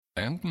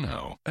And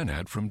now, an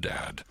ad from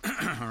Dad.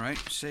 All right,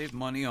 save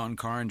money on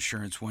car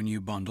insurance when you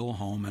bundle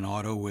home and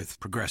auto with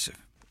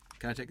Progressive.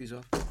 Can I take these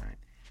off? All right.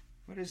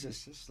 What is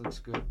this? This looks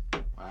good.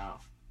 Wow,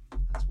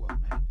 that's well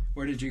made.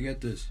 Where did you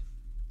get this?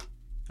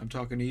 I'm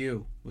talking to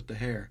you with the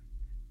hair.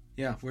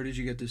 Yeah, where did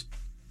you get this?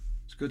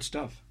 It's good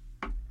stuff.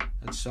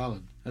 That's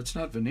solid. That's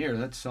not veneer,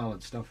 that's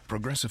solid stuff.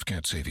 Progressive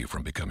can't save you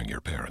from becoming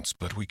your parents,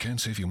 but we can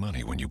save you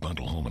money when you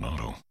bundle home and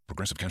auto.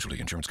 Progressive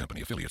Casualty Insurance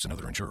Company, affiliates, and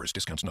other insurers.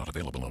 Discounts not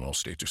available in all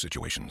states or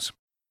situations.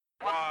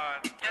 1,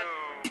 2,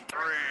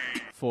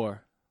 3,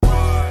 4.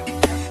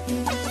 1.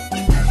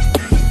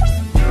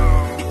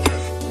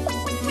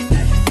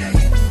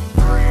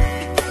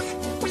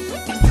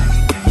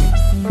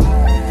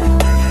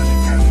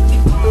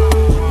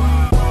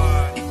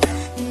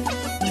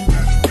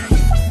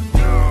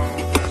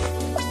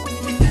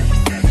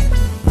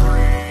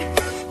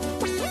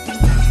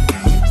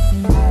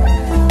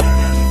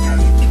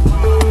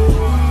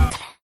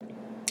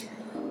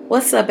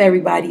 What's up,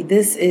 everybody?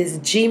 This is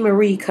G.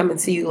 Marie coming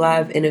to you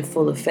live and in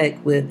full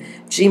effect with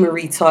G.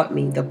 Marie Taught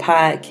Me, the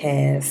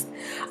podcast.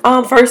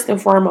 First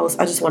and foremost,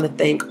 I just want to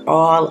thank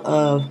all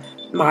of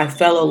my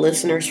fellow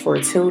listeners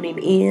for tuning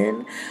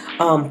in.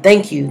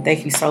 Thank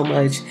you so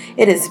much.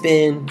 It has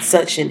been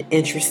such an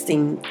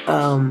interesting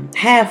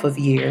half of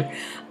year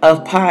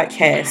of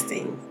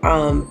podcasting,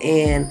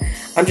 and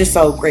I'm just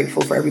so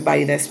grateful for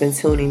everybody that's been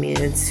tuning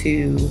in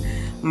to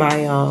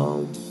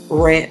my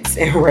rants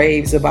and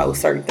raves about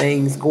certain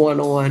things going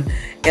on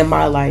in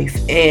my life.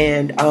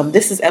 And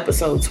this is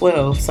episode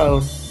 12.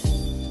 So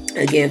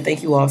again,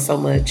 thank you all so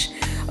much.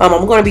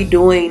 I'm going to be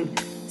doing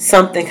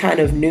something kind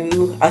of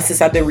new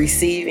since I've been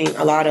receiving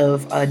a lot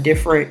of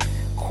different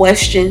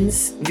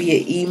questions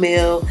via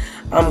email.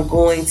 I'm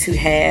going to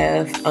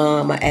have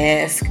an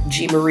Ask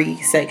G.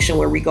 Marie section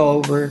where we go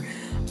over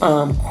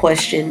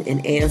question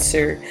and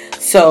answer.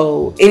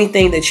 So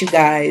anything that you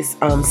guys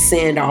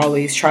send, I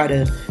always try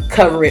to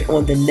cover it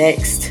on the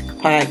next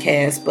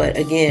podcast. But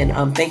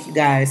again, thank you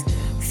guys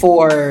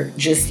for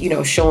just,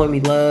 showing me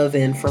love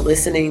and for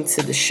listening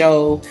to the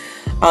show.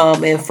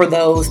 And for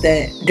those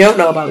that don't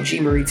know about G.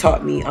 Marie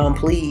Taught Me,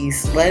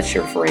 please let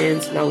your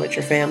friends know, let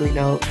your family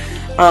know.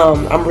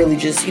 I'm really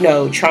just,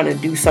 trying to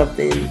do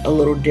something a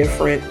little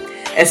different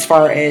as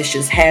far as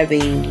just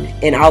having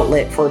an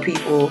outlet for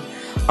people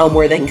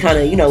where they can kind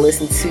of,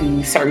 listen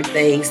to certain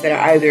things that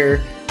are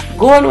either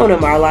going on in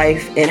my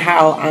life and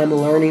how I'm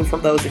learning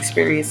from those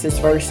experiences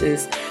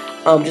versus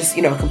just,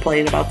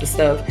 complaining about the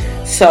stuff.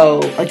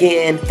 So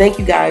again, thank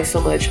you guys so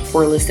much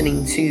for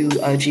listening to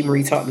G.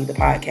 Marie Taught Me, the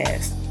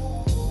podcast.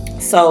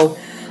 So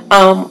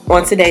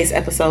on today's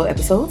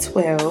episode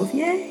 12,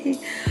 yay,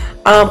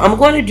 I'm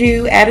going to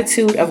do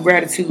Attitude of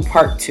Gratitude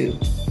Part 2.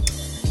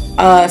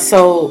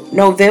 So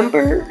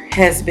November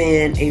has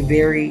been a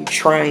very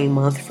trying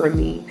month for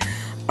me.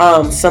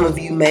 Some of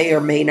you may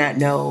or may not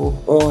know,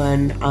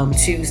 on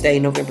Tuesday,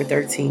 November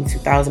 13,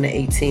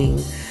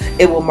 2018,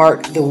 it will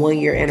mark the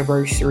 1-year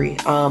anniversary.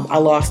 I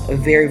lost a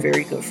very,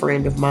 very good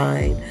friend of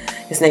mine.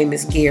 His name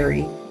is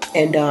Gary.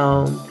 And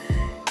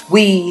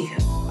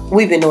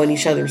we've been knowing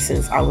each other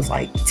since I was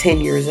like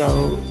 10 years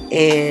old.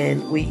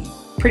 And we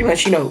pretty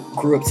much,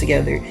 grew up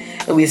together.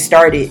 And we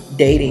started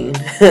dating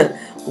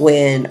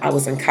when I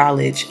was in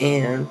college.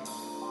 And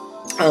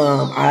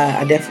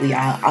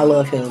I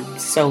love him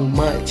so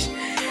much.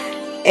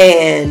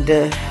 And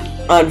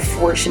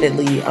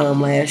unfortunately,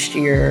 last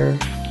year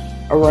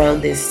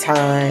around this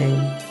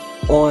time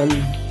on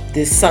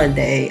this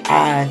Sunday,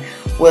 I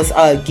was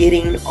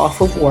getting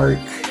off of work.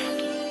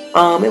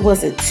 It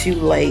wasn't too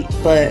late,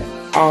 but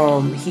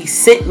he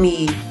sent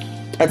me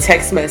a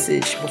text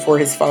message before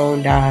his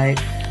phone died,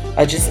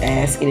 just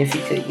asking if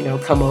he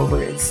could, come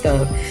over and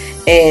stuff.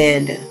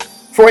 And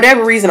for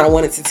whatever reason, I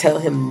wanted to tell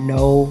him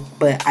no,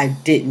 but I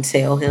didn't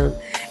tell him.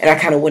 And I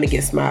kind of went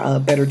against my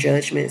better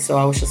judgment. So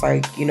I was just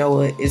like, you know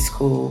what, it's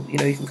cool. You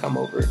can come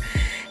over.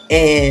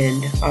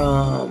 And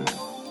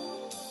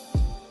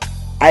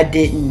I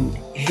didn't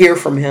hear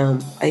from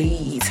him.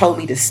 He told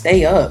me to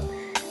stay up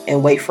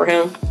and wait for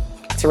him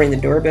to ring the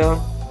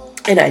doorbell.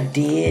 And I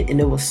did. And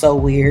it was so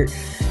weird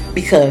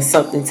because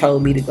something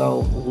told me to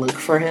go look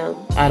for him.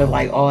 Out of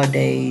like all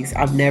days,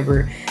 I've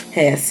never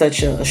had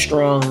such a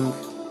strong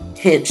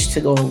hinge to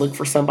go and look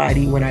for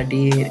somebody when I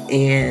did.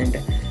 And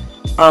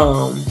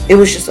it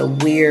was just a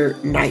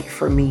weird night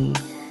for me.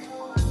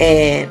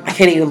 And I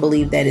can't even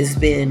believe that it's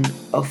been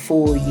a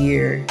full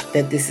year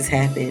that this has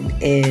happened.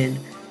 And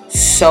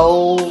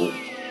so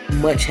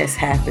much has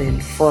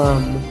happened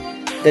from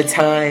the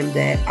time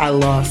that I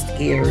lost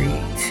Gary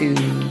to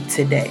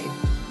today.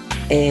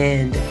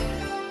 And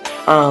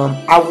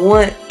I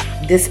want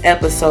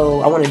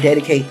to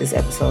dedicate this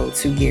episode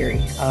to Gary,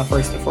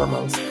 first and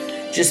foremost,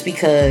 just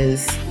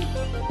because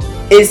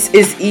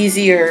it's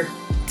easier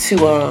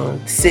to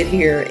sit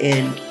here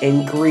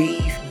and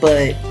grieve,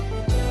 but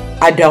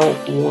I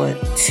don't want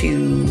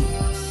to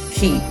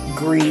keep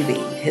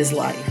grieving his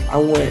life. I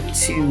want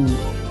to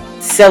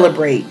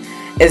celebrate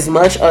as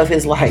much of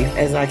his life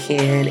as I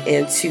can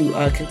and to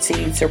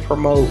continue to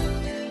promote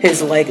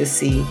his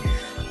legacy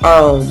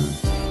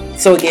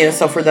So again,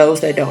 so for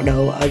those that don't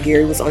know,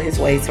 Gary was on his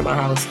way to my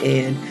house,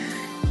 and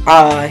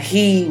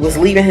he was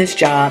leaving his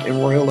job in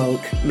Royal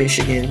Oak,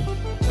 Michigan,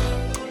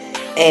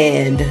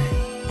 and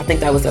I think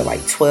that was at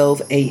like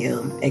 12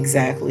 a.m.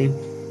 exactly.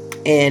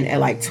 And at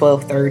like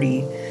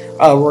 12:30,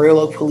 Royal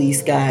Oak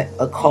police got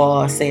a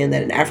call saying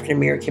that an African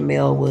American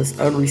male was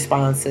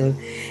unresponsive.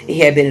 He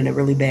had been in a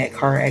really bad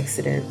car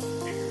accident.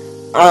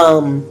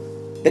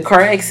 The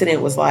car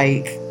accident was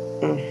like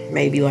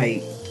maybe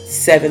like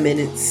 7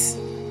 minutes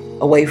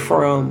away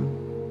from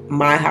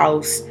my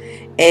house,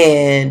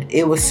 and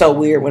it was so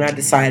weird when I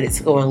decided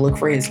to go and look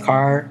for his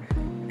car,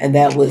 and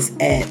that was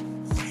at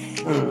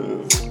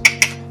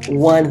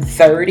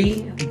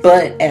 1:30.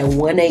 But at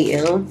 1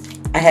 a.m.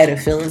 I had a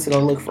feeling to go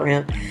look for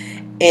him,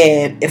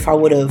 and if I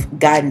would have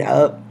gotten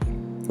up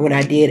when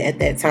I did at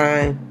that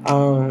time,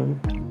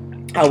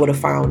 I would have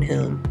found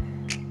him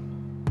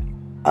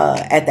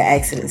at the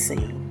accident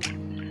scene,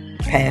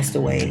 passed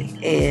away.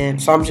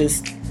 And so I'm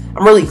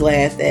really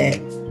glad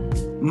that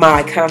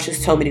my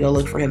conscience told me to go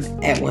look for him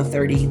at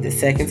 1:30 the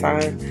second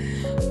time,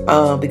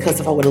 because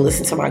if I would have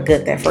listened to my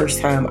gut that first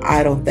time,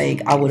 I don't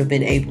think I would have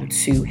been able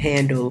to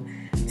handle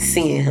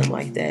seeing him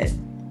like that.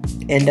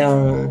 And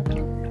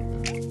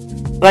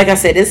like I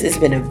said, this has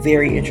been a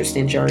very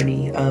interesting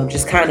journey,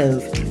 just kind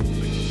of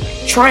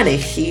trying to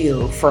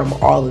heal from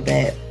all of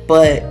that.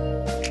 But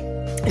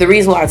the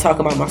reason why I talk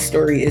about my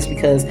story is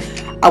because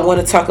I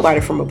want to talk about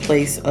it from a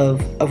place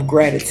of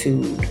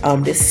gratitude,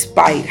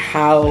 despite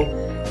how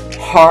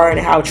hard,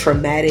 how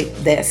traumatic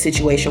that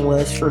situation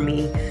was for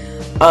me.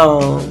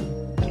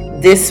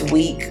 This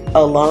week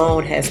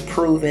alone has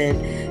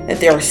proven that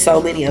there are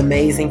so many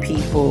amazing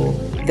people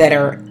that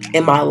are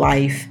in my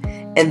life,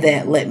 and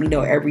that let me know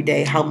every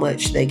day how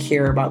much they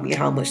care about me,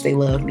 how much they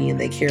love me, and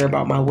they care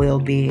about my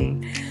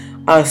well-being.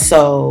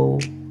 So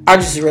I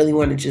just really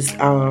want to just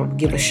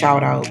give a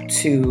shout out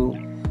to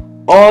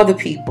all the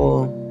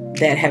people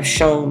that have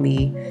shown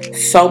me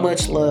so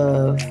much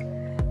love,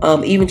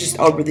 even just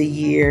over the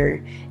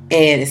year,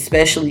 and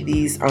especially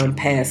these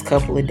past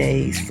couple of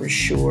days for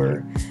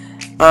sure.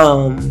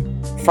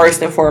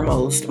 First and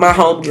foremost, my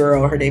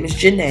homegirl, her name is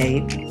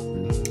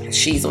Janae.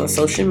 She's on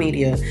social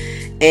media,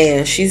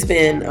 and she's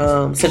been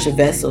such a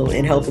vessel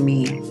in helping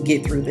me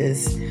get through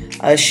this.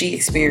 She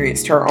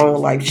experienced her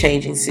own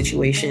life-changing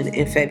situation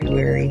in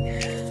February,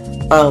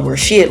 where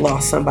she had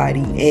lost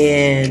somebody,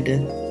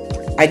 and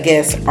I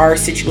guess our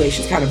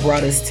situations kind of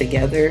brought us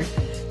together.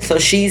 So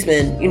she's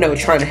been,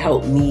 trying to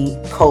help me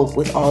cope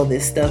with all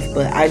this stuff.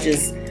 But I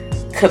just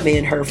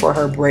commend her for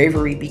her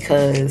bravery,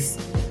 because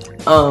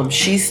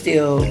she's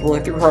still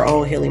going through her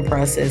own healing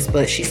process,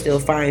 but she still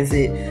finds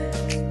it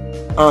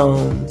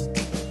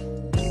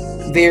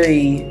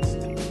very,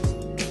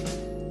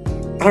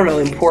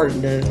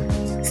 important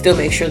to still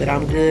make sure that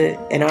I'm good.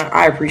 And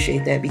I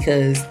appreciate that,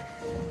 because,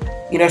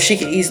 she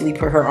can easily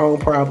put her own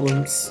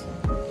problems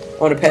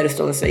on a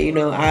pedestal and say,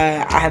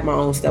 I have my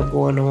own stuff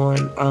going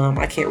on.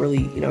 I can't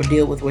really,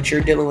 deal with what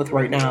you're dealing with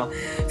right now.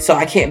 So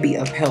I can't be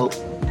of help.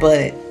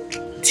 But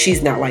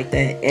she's not like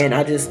that. And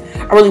I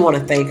really want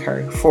to thank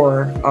her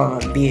for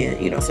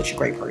being, such a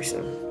great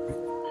person,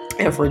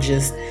 and for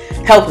just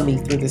helping me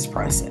through this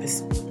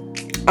process.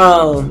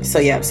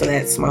 So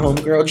that's my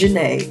homegirl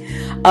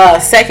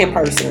Janae. Second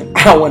person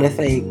I want to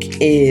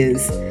thank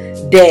is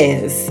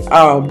Dez.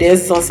 Dez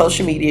is on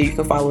social media. You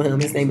can follow him.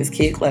 His name is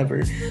Kid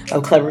Clever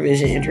of Clever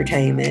Vision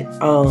Entertainment.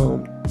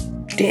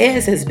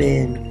 Dez has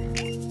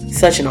been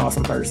such an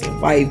awesome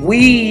person. Like,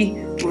 we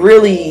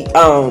really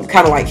kind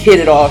of like hit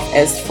it off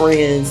as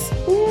friends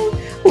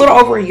a little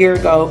over a year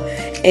ago.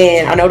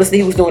 And I noticed that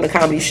he was doing a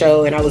comedy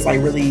show, and I was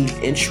like really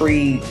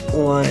intrigued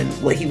on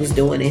what he was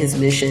doing in his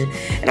mission.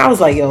 And I was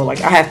like, yo,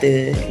 like, I have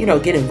to,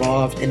 get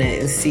involved in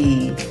it and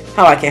see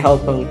how I can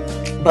help him.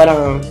 But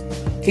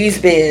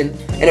he's been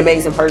an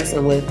amazing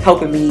person with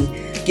helping me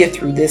get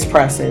through this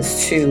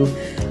process too.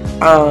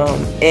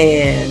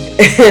 And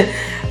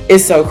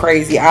it's so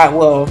crazy. I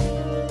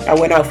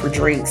went out for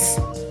drinks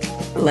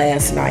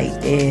last night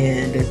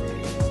and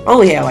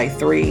only had like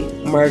 3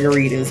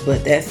 margaritas,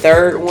 but that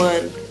third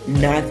one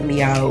knocked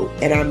me out.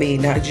 And I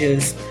mean, not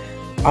just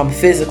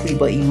physically,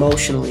 but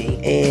emotionally.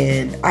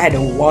 And I had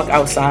to walk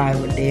outside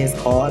when Dez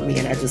called me,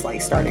 and I just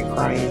like started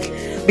crying,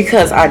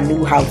 because I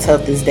knew how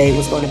tough this day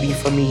was going to be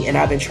for me, and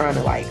I've been trying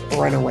to like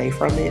run away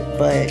from it.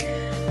 But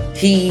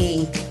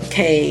he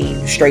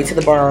came straight to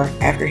the bar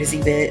after his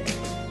event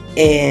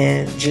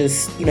and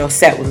just,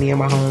 sat with me and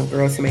my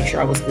homegirl to make sure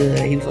I was good.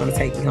 He was going to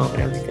take me home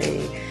and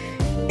everything.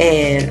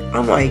 And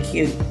I'm like,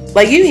 you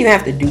don't even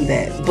have to do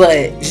that.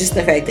 But just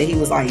the fact that he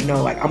was like,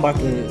 I'm about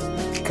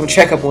to come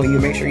check up on you,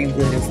 make sure you're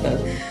good and stuff.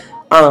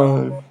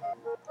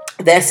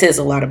 That says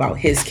a lot about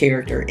his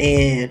character.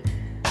 And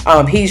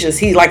he's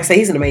like I say,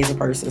 he's an amazing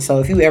person. So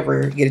if you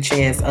ever get a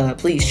chance,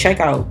 please check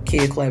out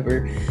Kid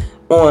Clever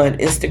on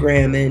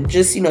Instagram, and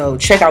just,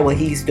 check out what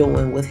he's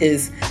doing with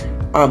his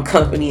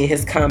company and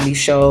his comedy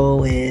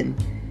show. And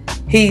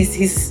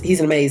he's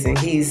amazing.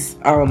 He's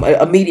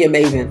a media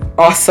maven.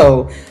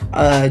 Also,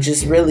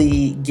 just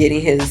really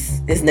getting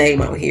his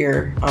name out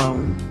here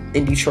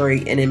in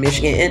Detroit and in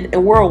Michigan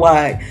and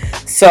worldwide.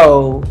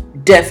 So I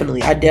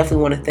definitely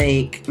want to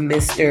thank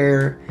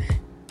Mr.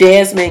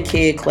 Desmond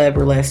Kid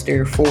Clever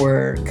Lester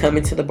for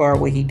coming to the bar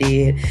when he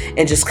did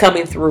and just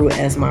coming through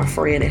as my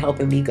friend and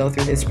helping me go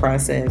through this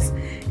process.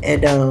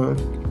 And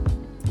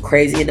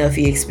crazy enough,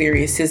 he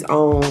experienced his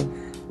own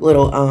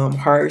little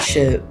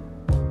hardship,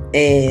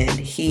 and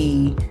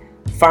he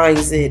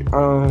finds it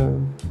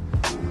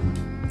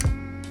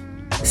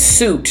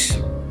suit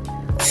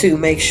to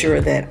make sure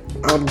that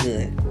I'm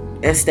good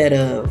instead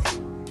of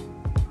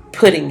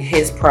putting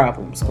his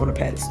problems on a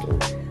pedestal.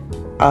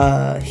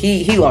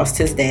 He lost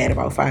his dad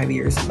about 5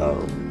 years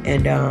ago,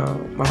 and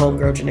my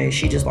homegirl Janae,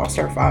 she just lost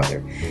her father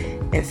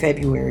in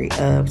February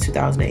of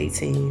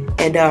 2018.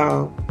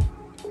 And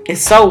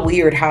it's so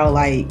weird how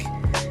like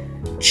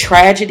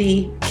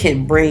tragedy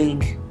can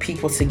bring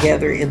people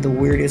together in the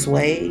weirdest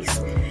ways,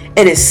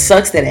 and it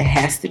sucks that it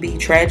has to be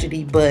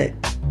tragedy, but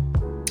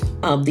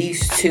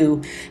these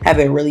two have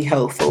been really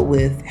helpful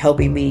with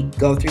helping me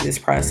go through this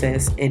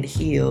process and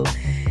heal,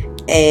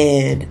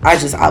 and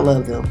I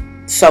love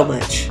them so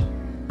much.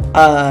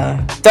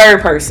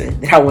 Third person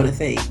that I want to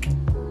thank,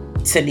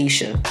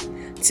 Tanisha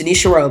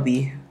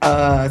Roby.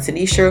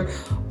 Tanisha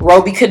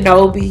Roby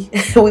Kenobi.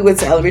 We went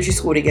to elementary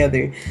school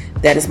together.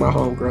 That is my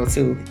homegirl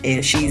too,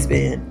 and she's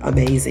been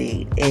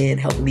amazing in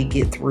helping me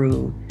get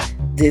through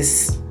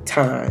this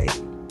time.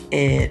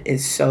 And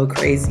it's so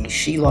crazy.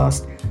 She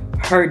lost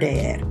her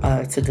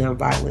dad to gun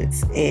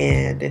violence,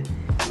 and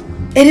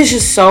it is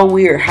just so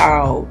weird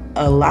how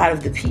a lot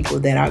of the people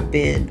that I've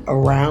been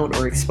around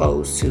or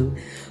exposed to,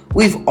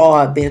 we've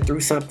all been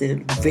through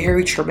something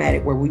very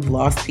traumatic where we've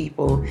lost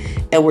people,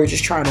 and we're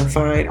just trying to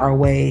find our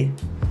way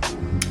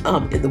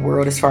in the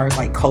world as far as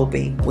like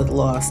coping with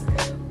loss.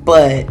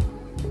 But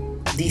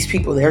these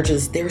people,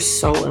 they're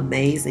so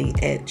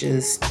amazing at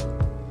just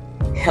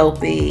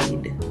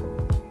helping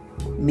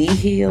me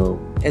heal,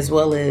 as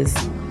well as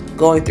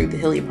going through the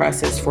healing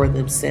process for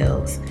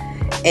themselves.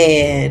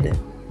 And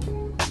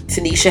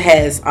Tanisha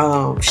has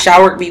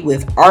showered me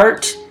with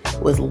art,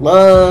 with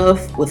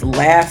love, with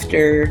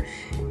laughter,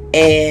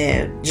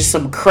 and just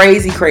some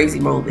crazy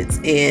moments.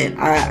 And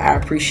I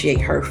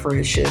appreciate her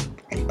friendship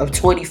of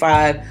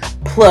 25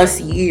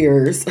 plus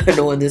years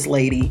knowing this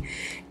lady.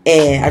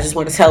 And I just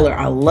want to tell her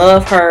I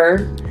love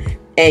her.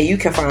 And you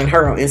can find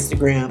her on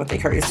Instagram. I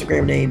think her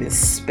Instagram name is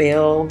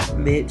Spell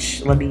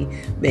Mitch. Let me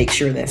make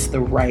sure that's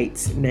the right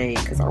name,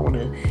 because I don't want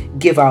to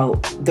give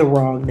out the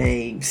wrong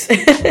names.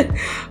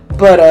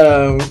 But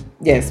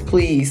yes,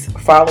 please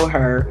follow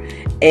her.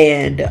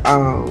 And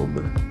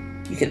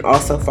you can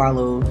also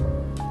follow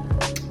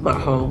my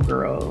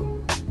homegirl.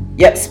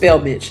 Yep, Spell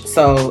Mitch.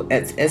 So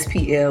it's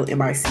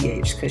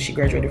SPLMICH, because she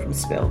graduated from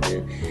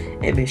Spelman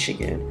in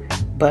Michigan.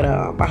 But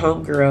my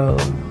homegirl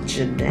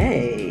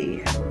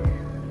Janae,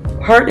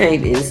 her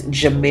name is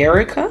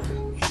Jamerica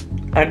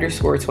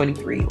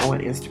 _23 on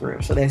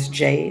Instagram. So that's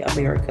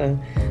Jamerica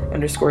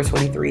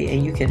 _23,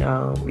 and you can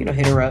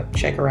hit her up,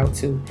 check her out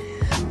too.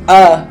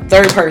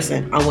 Third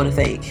person I want to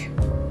thank,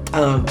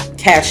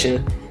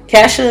 Kasha,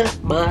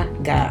 my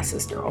god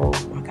sister. Oh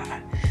my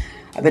god,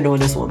 I've been knowing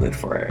this woman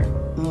for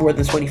more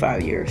than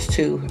 25 years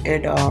too,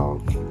 and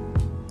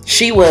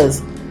she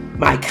was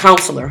my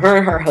counselor. Her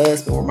and her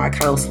husband were my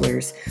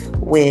counselors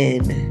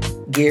when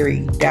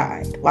Gary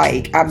died.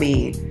 Like, I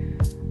mean,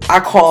 I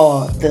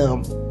called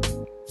them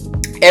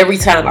every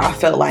time I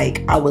felt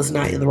like I was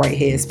not in the right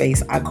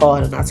headspace. I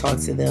called and I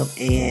talked to them,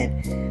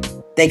 and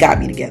they got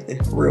me together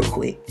real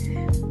quick,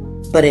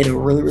 but in a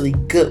really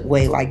good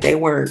way. Like, they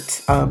weren't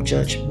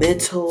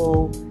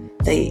judgmental.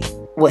 They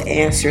would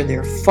answer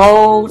their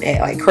phone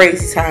at like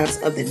crazy times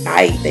of the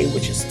night. They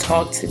would just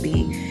talk to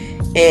me.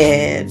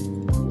 And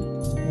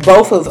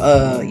both of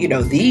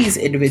these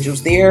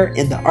individuals, they're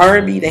in the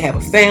Army, they have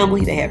a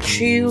family, they have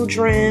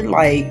children,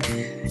 like,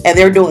 and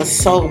they're doing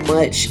so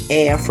much.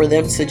 And for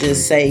them to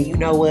just say, you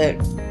know what,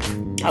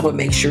 I'm gonna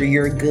make sure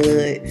you're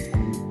good,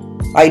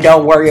 like,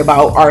 don't worry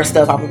about our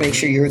stuff, I'm gonna make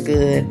sure you're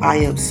good. I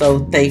am so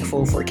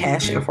thankful for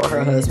Kasha and for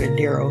her husband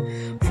Daryl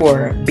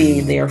for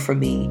being there for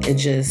me and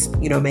just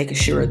making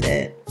sure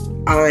that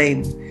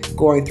I'm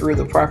going through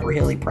the proper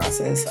healing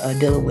process,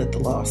 dealing with the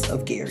loss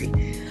of Gary.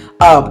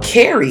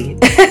 Carrie,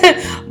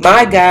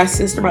 my god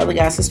sister, my other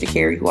god sister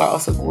Carrie, who I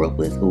also grew up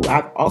with, who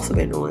I've also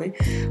been knowing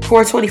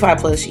for 25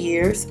 plus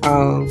years.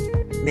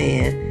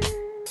 Man,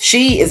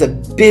 she is a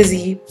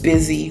busy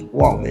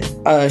woman.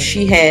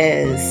 She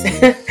has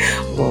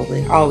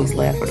woman. I always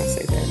laugh when I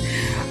say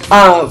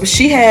that.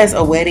 She has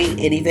a wedding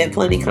and event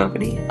planning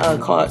company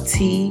called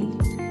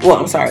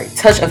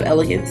Touch of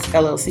Elegance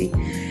LLC,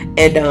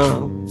 and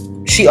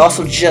she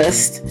also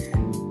just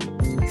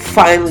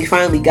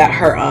finally got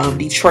her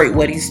Detroit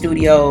wedding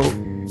studio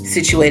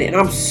situated, and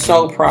I'm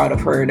so proud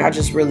of her. And I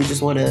just really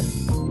want to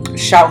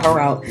shout her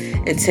out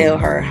and tell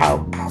her how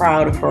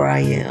proud of her I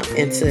am,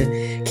 and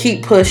to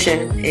keep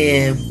pushing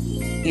and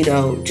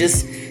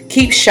just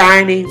keep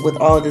shining with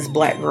all this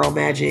black girl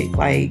magic.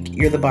 Like,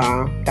 you're the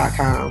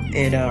bomb.com.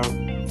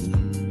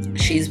 And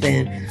she's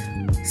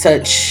been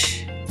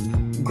such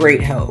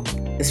great help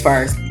as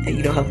far as,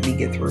 helping me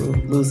get through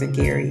losing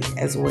Gary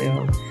as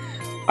well.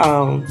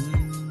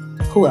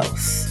 Who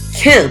else?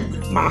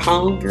 Kim, my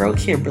homegirl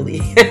Kimberly.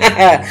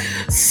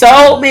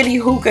 So many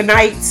hookah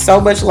nights,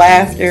 so much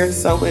laughter,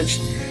 so much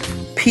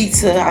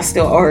pizza. I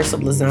still owe her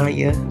some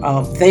lasagna.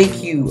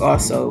 Thank you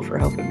also for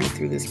helping me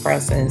through this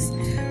process.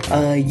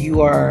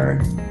 You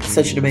are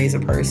such an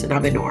amazing person.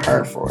 I've been knowing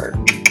her for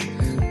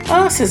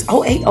since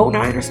 08,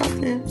 09 or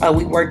something.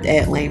 We worked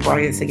at Lane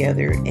Bryant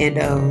together,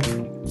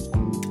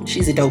 and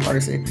she's a dope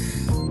person.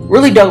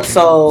 Really dope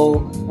soul.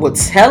 Will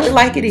tell it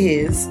like it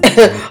is,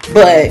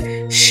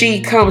 but she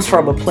comes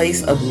from a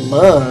place of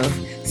love.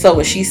 So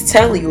when she's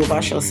telling you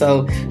about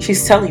yourself,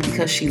 she's telling you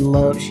because she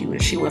loves you,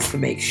 and she wants to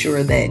make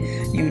sure that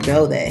you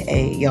know that,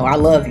 hey, yo, I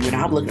love you and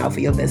I'm looking out for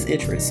your best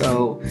interest.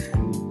 So,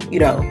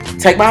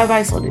 take my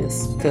advice on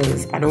this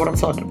because I know what I'm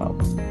talking about.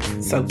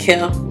 So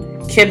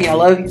Kimmy, I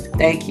love you.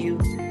 Thank you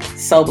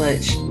so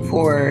much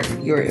for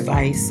your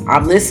advice.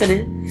 I'm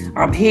listening.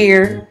 I'm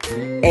here.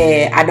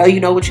 And I know you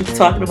know what you're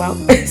talking about.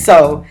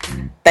 So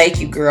thank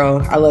you,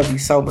 girl. I love you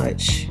so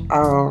much.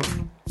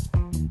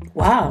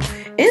 Wow.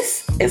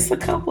 It's a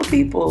couple of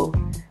people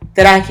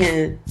that I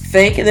can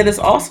thank. And then there's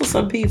also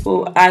some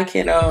people I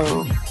can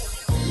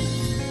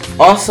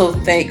also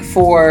thank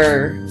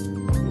for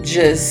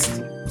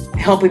just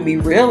helping me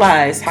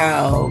realize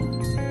how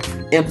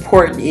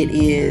important it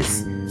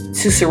is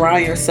to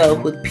surround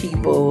yourself with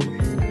people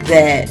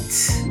that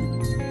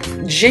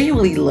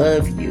genuinely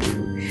love you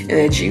and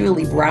that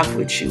genuinely rock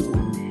with you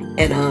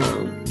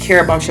and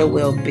care about your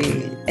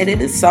well-being. And then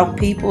there's some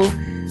people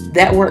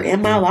that were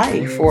in my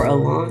life for a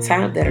long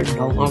time that are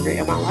no longer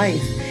in my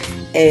life,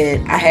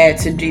 and I had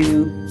to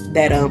do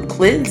that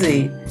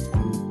cleansing,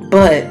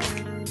 but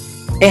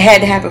it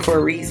had to happen for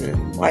a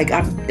reason. Like,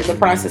 I'm in the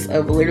process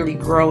of literally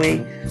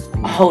growing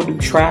a whole new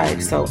tribe,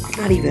 so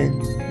I'm not even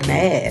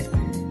mad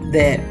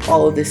that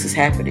all of this is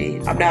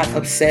happening. I'm not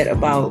upset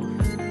about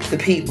the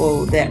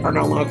people that are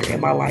no longer in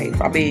my life.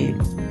 I mean,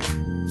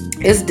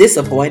 it's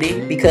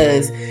disappointing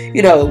because,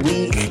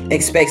 we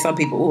expect some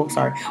people,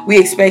 we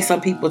expect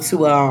some people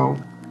to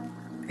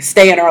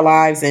stay in our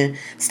lives and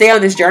stay on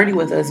this journey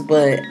with us,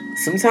 but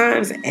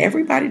sometimes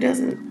everybody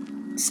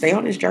doesn't stay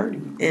on this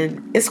journey,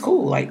 and it's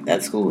cool. Like,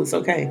 that's cool. It's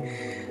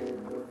okay.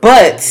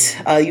 But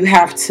you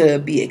have to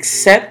be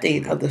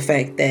accepting of the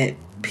fact that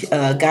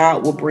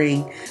God will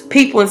bring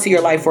people into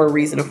your life for a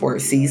reason and for a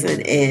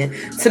season, and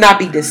to not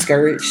be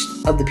discouraged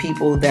of the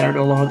people that are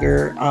no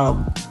longer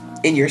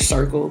in your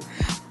circle.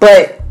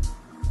 But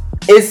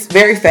it's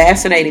very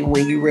fascinating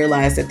when you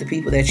realize that the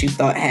people that you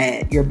thought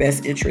had your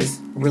best interest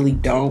really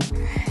don't.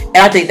 And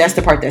I think that's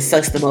the part that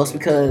sucks the most,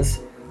 because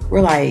we're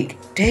like,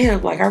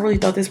 damn, like, I really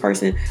thought this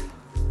person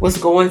was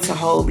going to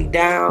hold me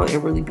down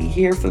and really be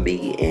here for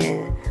me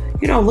and,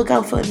 look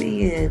out for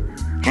me and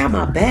have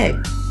my back.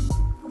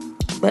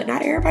 But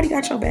not everybody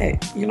got your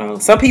back.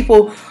 Some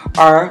people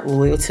are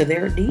loyal to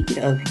their need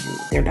of you.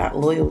 They're not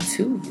loyal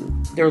to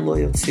you. They're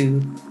loyal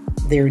to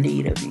their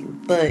need of you.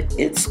 But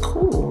it's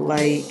cool.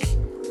 Like,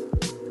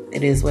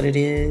 it is what it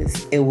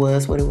is. It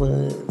was what it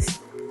was.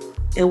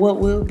 And what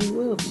will be,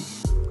 will be.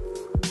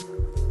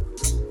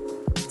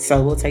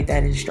 So we'll take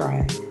that in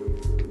stride.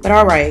 But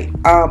all right.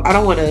 I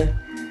don't want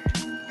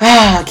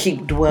to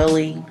keep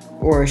dwelling,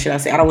 or should I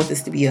say, I don't want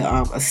this to be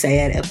a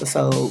sad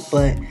episode.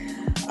 But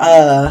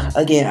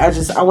again,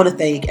 I want to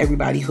thank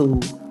everybody who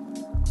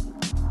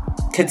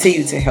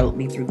continued to help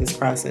me through this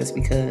process,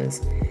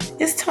 because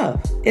it's tough.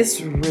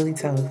 It's really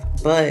tough.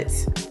 But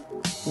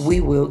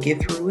we will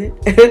get through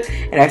it.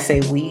 And I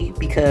say we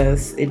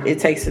because it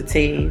takes a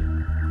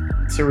team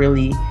to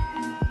really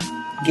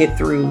get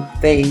through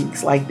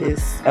things like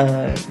this,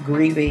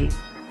 grieving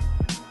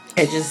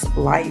and just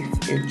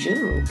life in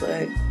general.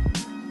 But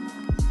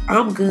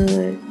I'm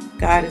good.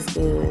 God is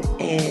good.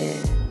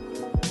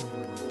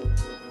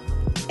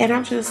 And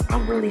I'm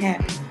really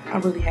happy. I'm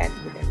really happy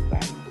with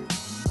everybody.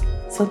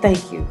 So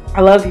thank you.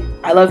 I love you.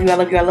 I love you. I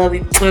love you. I love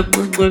you.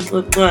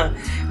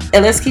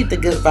 And let's keep the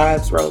good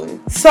vibes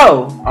rolling.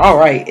 So, all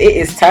right. It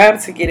is time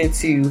to get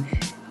into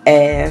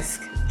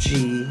Ask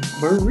G.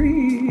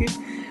 Marie.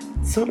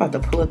 So I'm about to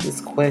pull up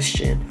this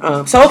question.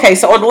 So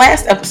on the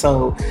last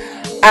episode,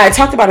 I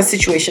talked about a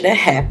situation that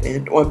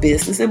happened on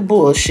Business and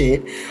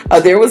Bullshit.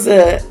 There was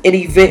an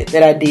event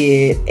that I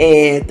did,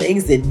 and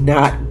things did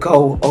not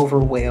go over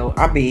well.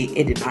 I mean,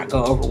 it did not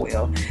go over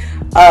well.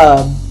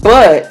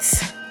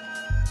 But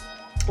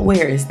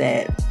where is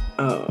that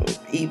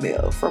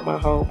email from my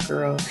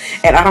homegirl?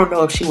 And I don't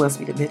know if she wants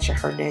me to mention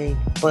her name,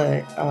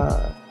 but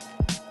I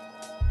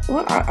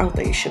don't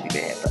think it should be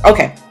bad. But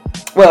okay.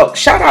 Well,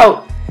 shout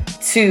out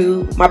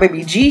to my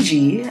baby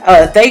Gigi.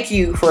 Thank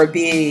you for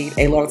being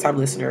a long-time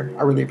listener.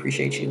 I really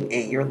appreciate you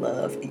and your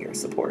love and your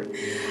support.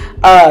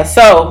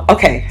 So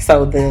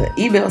the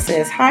email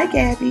says, "Hi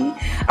Gabby,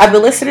 I've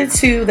been listening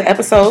to the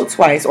episode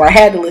twice, or I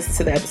had to listen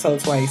to the episode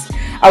twice.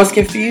 I was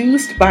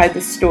confused by the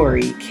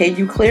story. Can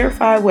you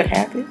clarify what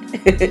happened?"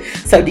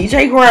 So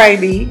DJ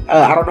Grimy,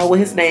 I don't know what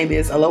his name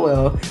is,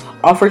 LOL,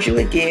 offered you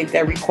a gig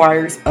that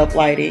requires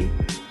uplighting,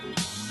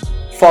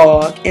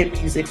 fog, and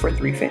music for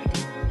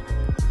 $350.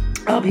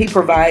 He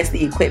provides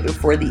the equipment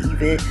for the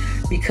event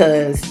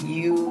because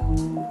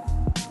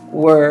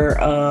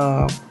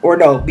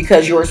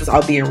because yours was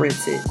out being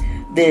rented.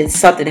 Then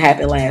something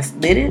happened last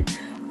minute.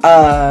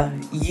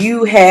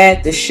 You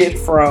had the shift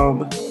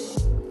from,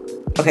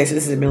 so this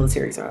is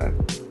military time.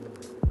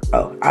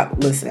 I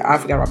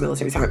forgot about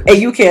military time. And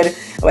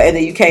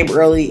then you came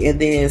early and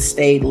then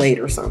stayed late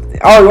or something.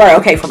 Oh, right,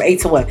 okay, from 8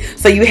 to 1.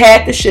 So you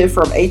had the shift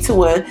from 8 to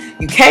 1.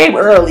 You came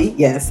early,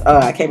 yes.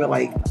 I came at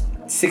like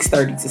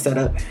 6:30 to set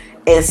up.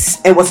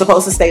 And was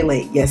supposed to stay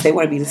late. Yes, they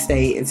wanted me to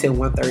stay until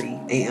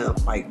 1:30 a.m.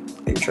 Like,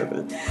 they were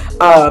tripping.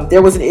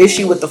 There was an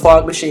issue with the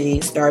fog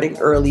machine starting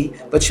early,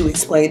 but you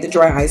explained the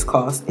dry ice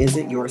cost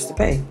isn't yours to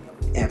pay.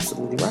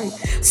 Absolutely right.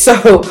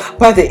 So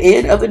by the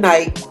end of the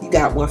night, you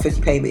got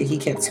 $150 payment. He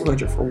kept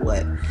 $200 for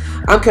what?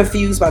 I'm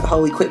confused by the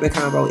whole equipment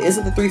combo.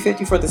 Isn't the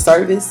 $350 for the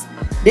service?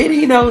 Didn't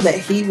he know that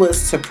he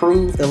was to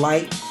provide the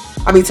light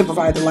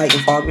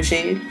and fog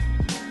machine?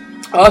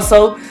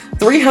 Also,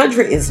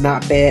 $300 is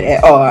not bad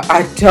at all.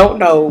 I don't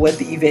know what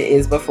the event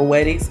is, but for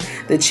weddings,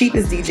 the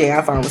cheapest DJ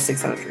I found was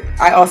 $600.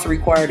 I also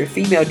required a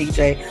female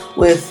DJ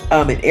with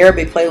an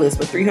Arabic playlist,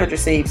 but $300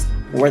 seems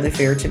more than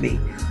fair to me.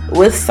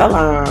 With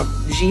Salam,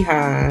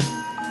 Jihan.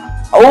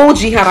 Oh,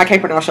 Jihan, I can't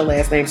pronounce your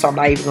last name, so I'm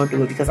not even going to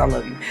do it because I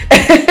love you.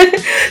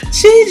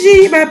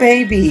 Gigi, my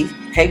baby.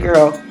 Hey,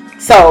 girl.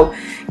 So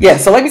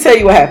let me tell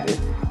you what happened.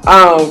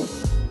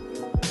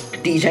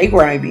 DJ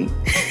Grimy.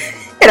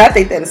 And I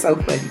think that is so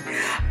funny.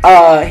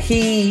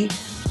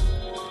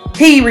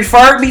 He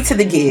referred me to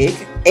the gig,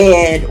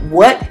 and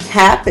what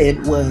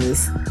happened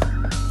was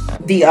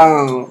the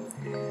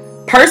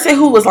person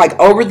who was like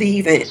over the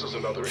event,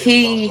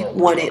 he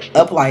wanted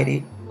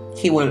uplighting,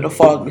 he wanted a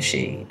fog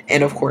machine,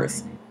 and of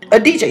course a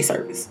DJ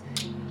service.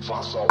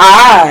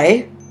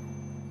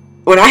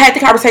 When I had the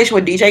conversation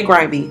with DJ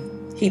Grimy,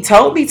 he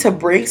told me to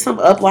bring some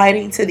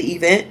uplighting to the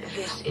event,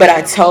 but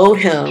I told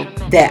him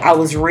that I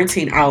was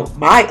renting out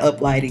my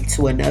uplighting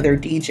to another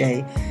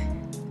DJ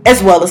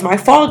as well as my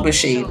fog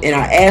machine. And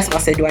I asked him, I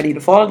said, do I need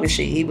a fog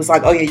machine? He was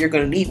like, oh yeah, you're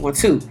going to need one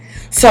too.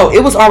 So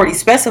it was already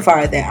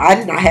specified that I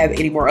did not have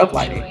any more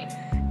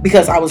uplighting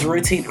because I was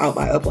renting out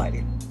my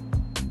uplighting.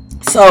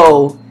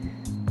 So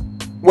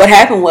what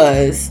happened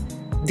was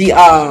the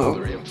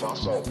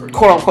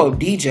quote unquote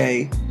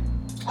DJ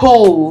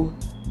who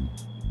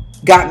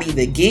got me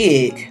the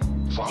gig,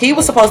 he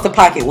was supposed to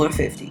pocket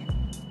 $150.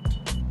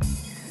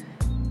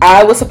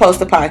 I was supposed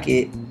to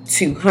pocket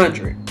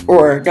 $200,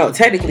 or no,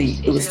 technically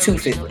it was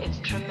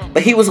 $250,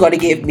 but he was going to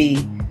give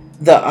me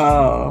the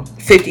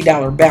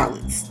 $50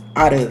 balance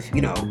out of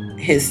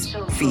his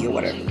fee or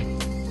whatever.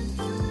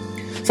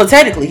 So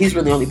technically he's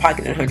really only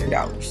pocketing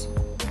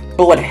 $100.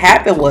 But what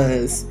happened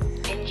was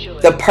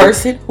the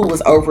person who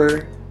was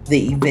over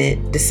the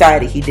event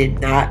decided he did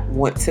not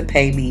want to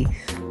pay me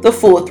the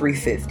full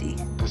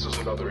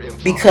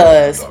 $350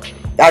 because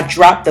I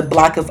dropped the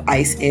block of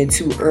ice in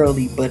too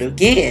early. But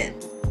again,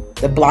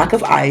 the block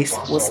of ice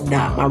was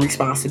not my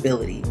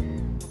responsibility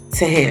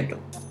to handle.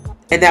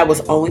 And that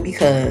was only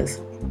because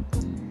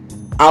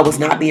I was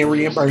not being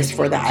reimbursed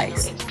for the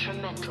ice.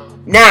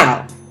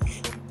 Now,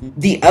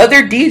 the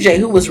other DJ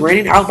who was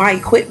renting out my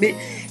equipment,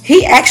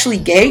 he actually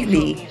gave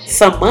me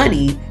some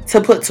money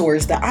to put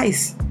towards the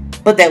ice.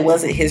 But that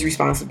wasn't his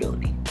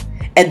responsibility.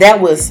 And that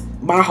was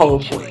my whole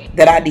point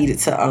that I needed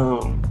to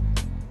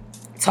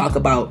talk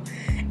about.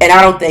 And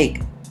I don't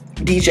think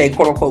DJ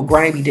quote unquote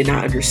Grimy did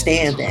not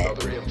understand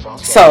that.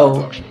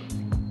 So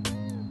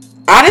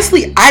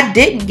honestly, I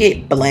didn't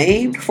get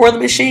blamed for the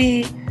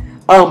machine.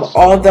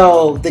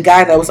 Although the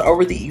guy that was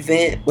over the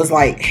event was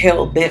like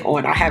hell bent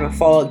on I having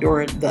fog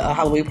during the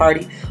Halloween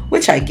party,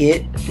 which I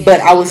get, but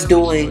I was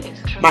doing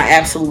my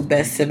absolute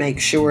best to make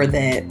sure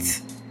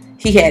that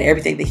he had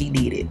everything that he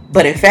needed.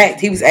 But in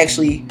fact, he was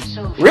actually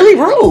really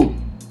rude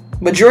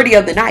majority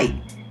of the night.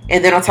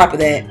 And then on top of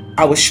that,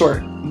 I was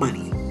short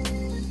money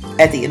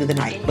at the end of the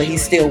night. But he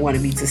still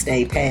wanted me to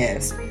stay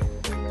past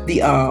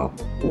the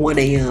 1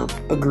 a.m.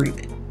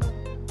 agreement.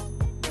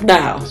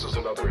 Now,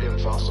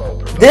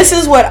 this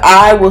is what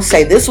I will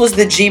say. This was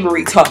the G.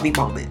 Marie taught me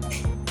moment.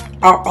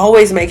 I'll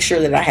always make sure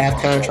that I have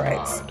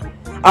contracts.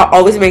 I'll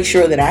always make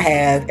sure that I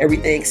have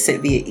everything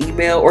sent via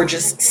email or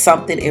just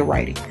something in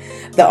writing.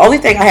 The only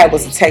thing I had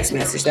was a text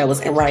message that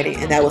was in writing,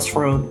 and that was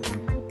from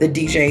the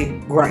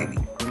DJ Grimy.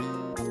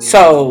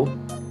 So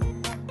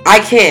I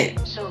can't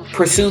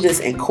pursue this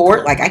in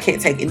court. Like, I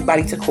can't take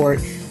anybody to court.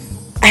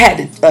 I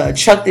had to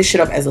chuck this shit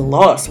up as a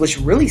loss, which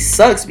really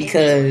sucks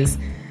because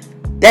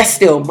that's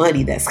still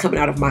money that's coming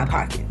out of my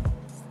pocket.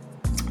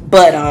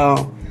 But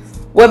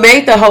What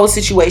made the whole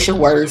situation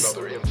worse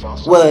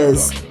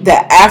was the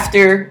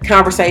after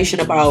conversation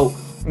about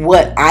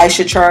what I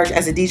should charge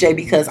as a DJ,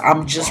 because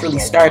I'm just really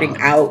starting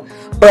out.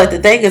 But the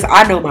thing is,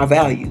 I know my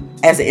value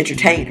as an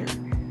entertainer.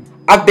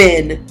 I've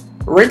been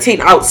renting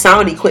out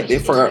sound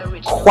equipment for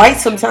quite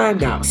some time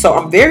now, so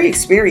I'm very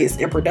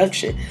experienced in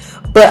production.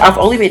 But I've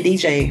only been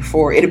DJing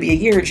for, it'll be a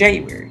year in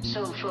January.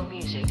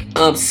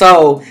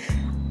 So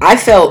I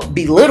felt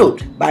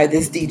belittled by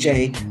this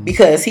DJ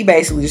because he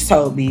basically just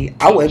told me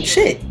I wasn't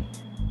shit,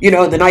 in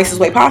the nicest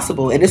way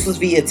possible. And this was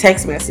via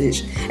text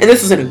message, and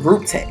this was in a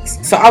group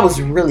text. So I was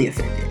really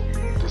offended.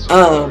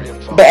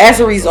 But as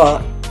a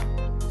result,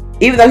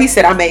 even though he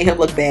said I made him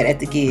look bad at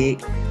the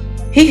gig,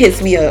 he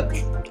hits me up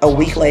a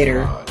week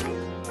later.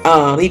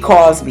 He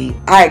calls me.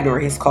 I ignore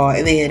his call,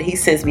 and then he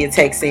sends me a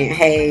text saying,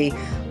 "Hey,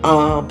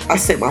 I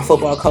sent my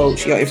football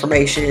coach your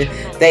information.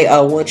 They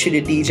want you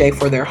to DJ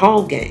for their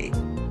home game."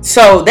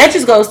 So that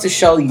just goes to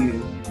show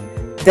you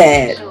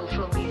that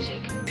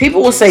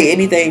people will say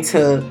anything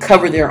to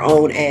cover their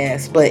own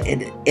ass, but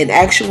in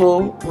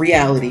actual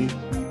reality,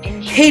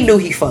 he knew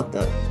he fucked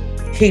up.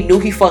 He knew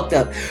he fucked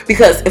up,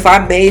 because if I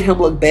made him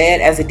look bad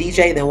as a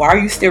DJ, then why are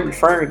you still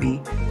referring me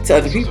to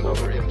other people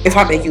if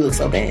I make you look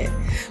so bad?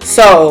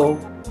 So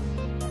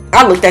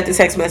I looked at the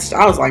text message.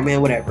 I was like,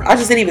 man, whatever. I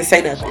just didn't even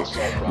say nothing.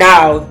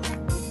 Now,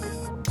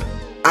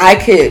 I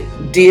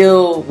could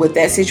deal with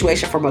that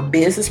situation from a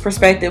business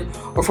perspective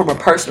or from a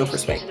personal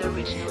perspective.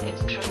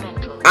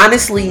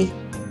 Honestly,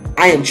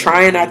 I am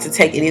trying not to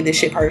take any of this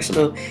shit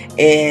personal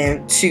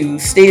and to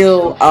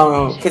still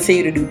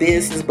continue to do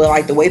business. But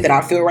like the way that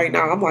I feel right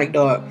now, I'm like,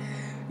 dog,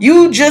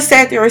 you just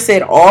sat there and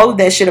said all of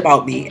that shit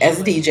about me as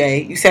a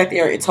DJ. You sat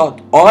there and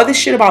talked all this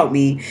shit about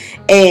me,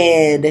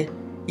 and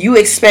you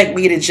expect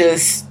me to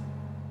just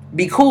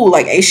be cool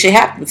like ain't shit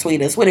happened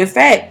between us, when in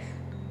fact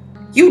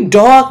you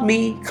dogged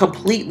me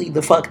completely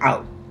the fuck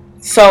out.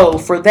 So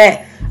for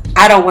that,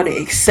 I don't want to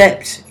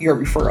accept your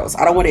referrals.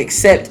 I don't want to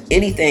accept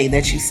anything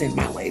that you send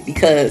my way,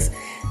 because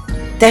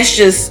that's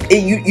just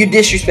you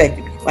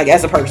disrespected me like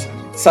as a person.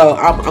 So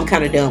I'm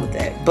kind of done with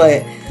that.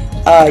 But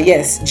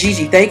yes,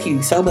 Gigi, thank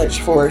you so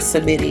much for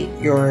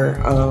submitting your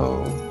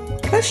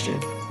question.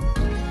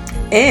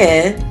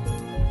 And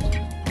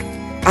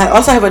I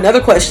also have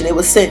another question. It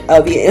was sent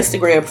via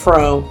Instagram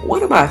from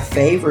one of my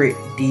favorite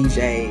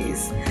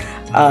DJs.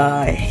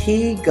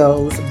 He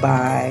goes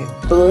by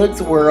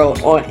Bugs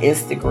World on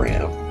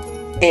Instagram.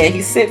 And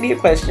he sent me a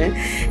question.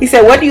 He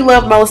said, what do you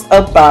love most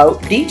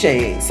about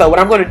DJing? So what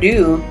I'm going to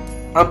do,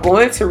 I'm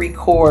going to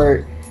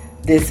record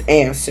this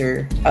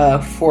answer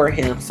for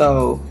him.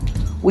 So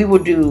we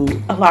will do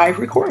a live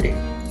recording,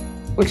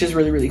 which is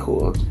really, really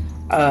cool,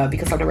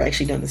 because I've never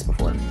actually done this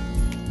before.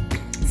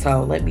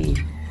 So let me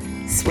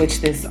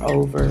switch this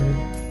over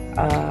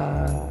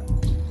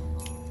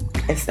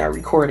and start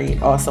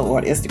recording also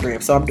on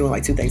Instagram. So I'm doing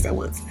like two things at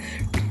once.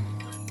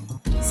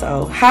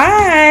 So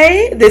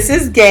hi, this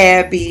is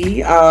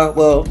Gabby,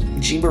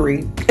 G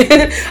Marie.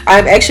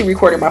 I'm actually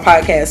recording my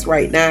podcast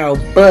right now,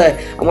 but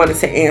I wanted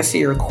to answer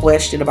your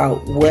question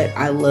about what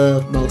I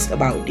love most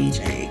about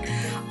DJing.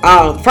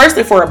 First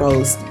and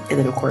foremost, and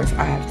then of course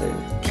I have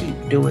to keep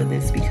doing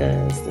this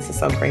because this is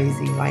so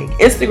crazy. Like,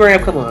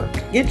 Instagram, come on,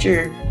 get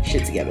your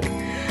shit together.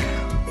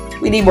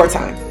 We need more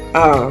time.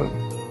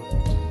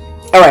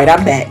 All right,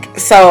 I'm back.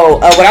 So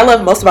what I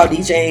love most about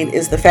DJing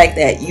is the fact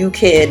that you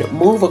can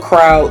move a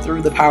crowd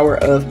through the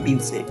power of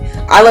music.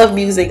 I love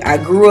music. I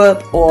grew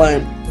up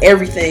on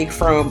everything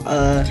from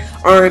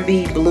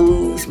R&B,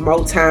 blues,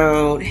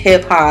 Motown,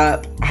 hip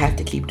hop. I have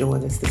to keep doing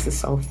this. This is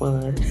so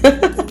fun.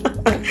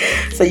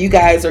 So you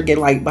guys are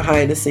getting like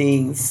behind the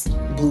scenes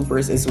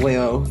bloopers as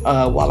well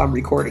while I'm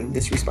recording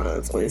this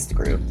response on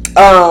Instagram.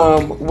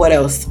 What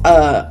else?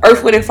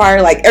 Earth, Wind, and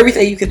Fire, like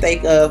everything you can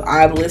think of,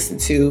 I've listened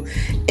to,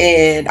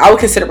 and I would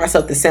consider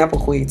myself the sample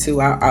queen too.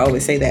 I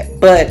always say that.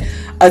 But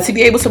to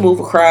be able to move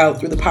a crowd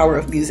through the power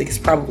of music is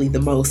probably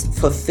the most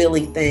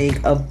fulfilling thing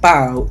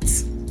about.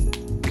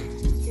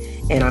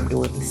 And I'm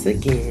doing this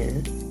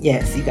again.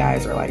 Yes, you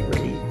guys are like,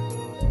 really,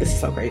 this is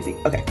so crazy.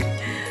 Okay.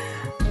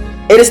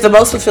 It is the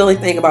most fulfilling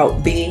thing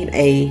about being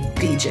a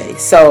DJ.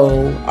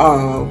 So,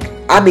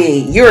 I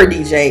mean, you're a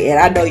DJ, and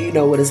I know you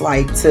know what it's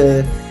like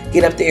to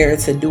get up there and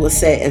to do a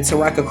set and to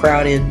rock a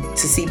crowd and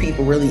to see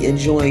people really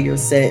enjoying your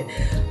set.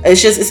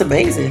 It's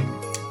amazing.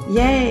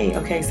 Yay.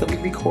 Okay, so we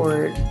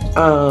record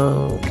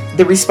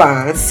the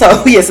response.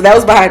 So, yeah, so that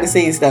was behind the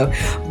scenes stuff.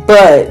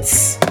 But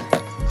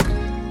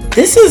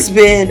this has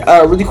been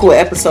a really cool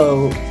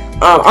episode.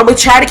 I'm going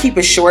to try to keep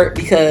it short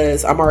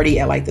because I'm already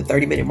at like the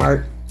 30-minute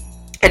mark.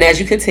 And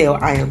as you can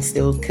tell, I am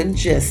still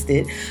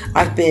congested.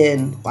 I've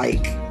been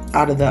like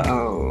out of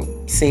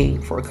the scene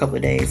for a couple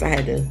of days. I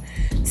had to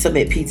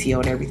submit PTO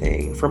and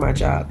everything for my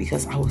job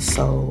because I was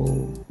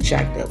so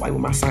jacked up, like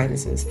with my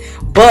sinuses.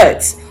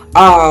 But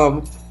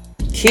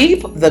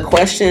keep the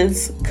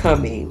questions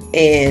coming.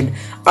 And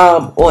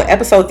on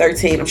episode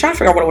 13, I'm trying to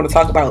figure out what I want to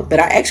talk about, but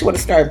I actually want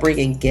to start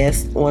bringing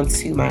guests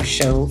onto my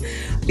show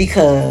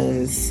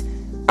because,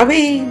 I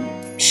mean,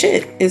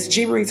 shit, it's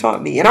G Marie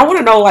taught me. And I want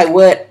to know like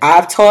what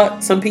I've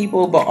taught some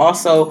people, but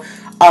also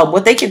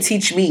what they can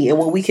teach me and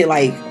what we can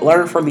like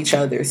learn from each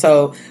other.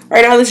 So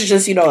right now this is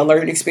just, a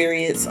learning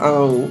experience.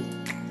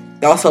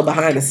 Also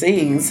behind the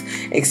scenes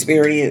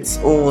experience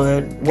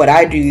on what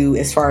I do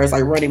as far as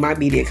like running my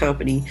media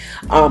company,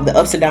 the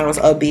ups and downs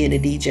of being a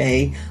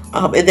DJ,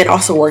 and then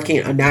also working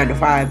a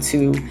 9-to-5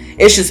 too.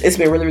 It's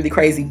been really, really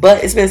crazy,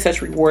 but it's been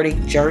such a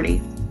rewarding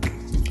journey.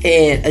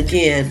 And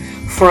again,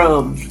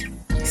 from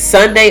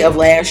Sunday of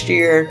last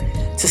year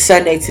to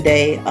Sunday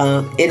today,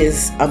 it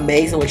is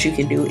amazing what you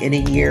can do in a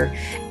year.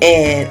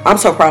 And I'm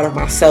so proud of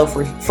myself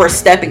for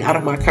stepping out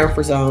of my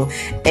comfort zone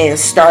and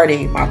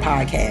starting my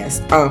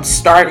podcast,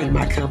 starting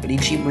my company,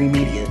 G Marie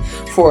Media,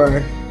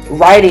 for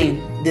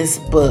writing this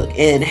book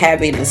and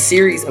having a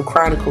series of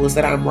chronicles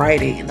that I'm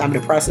writing and I'm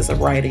in the process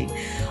of writing,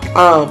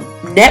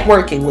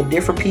 networking with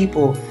different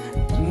people,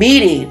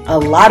 meeting a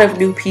lot of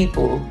new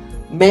people,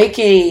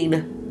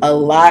 making a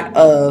lot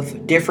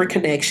of different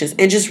connections,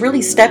 and just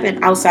really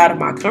stepping outside of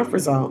my comfort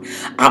zone.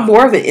 I'm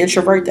more of an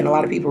introvert than a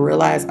lot of people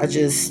realize. I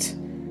just,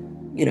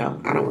 I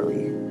don't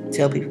really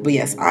tell people. But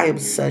yes, I am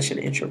such an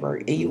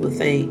introvert. And you would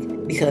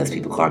think because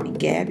people call me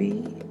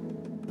Gabby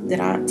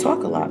that I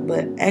talk a lot,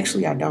 but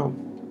actually I don't.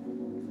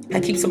 I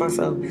keep to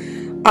myself.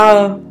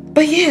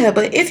 But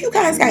if you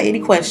guys got any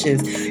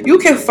questions, you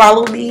can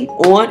follow me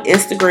on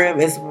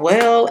Instagram as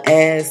well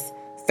as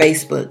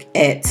Facebook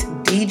at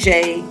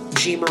DJ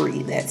G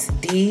Marie. That's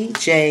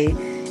DJMARIE.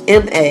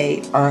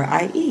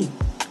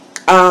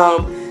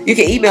 You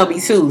can email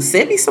me too.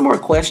 Send me some more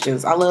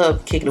questions. I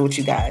love kicking it with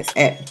you guys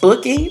at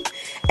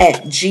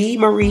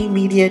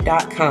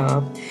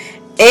booking@gmariemedia.com.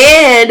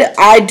 And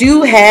I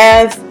do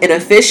have an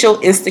official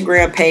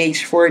Instagram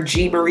page for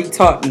G Marie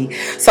Taught Me.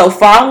 So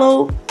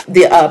follow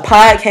the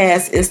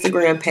podcast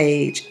Instagram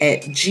page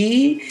at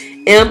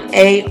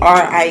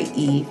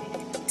GMARIETAUGHTME.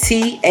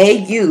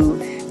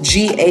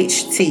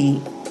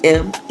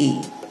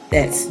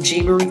 That's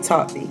G Marie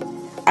Taught Me.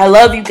 I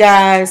love you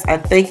guys. I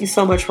thank you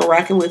so much for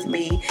rocking with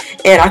me.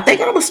 And I think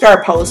I'm going to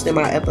start posting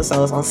my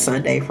episodes on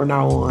Sunday from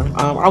now on.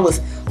 I was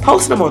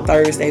posting them on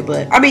Thursday,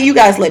 but you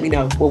guys let me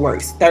know what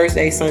works.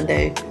 Thursday,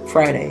 Sunday,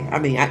 Friday.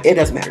 It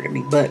doesn't matter to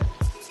me. But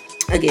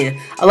again,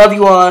 I love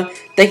you all.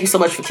 Thank you so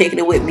much for kicking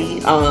it with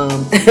me.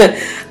 I'm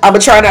going to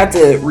try not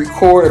to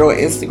record on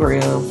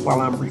Instagram while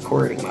I'm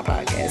recording my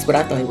podcast. But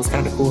I thought it was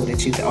kind of cool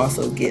that you could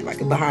also get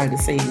like a behind the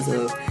scenes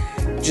of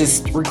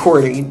just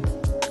recording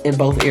in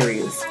both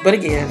areas. But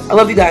again, I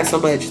love you guys so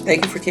much.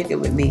 Thank you for kicking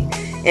with me,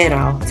 and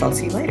I'll talk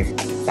to you later.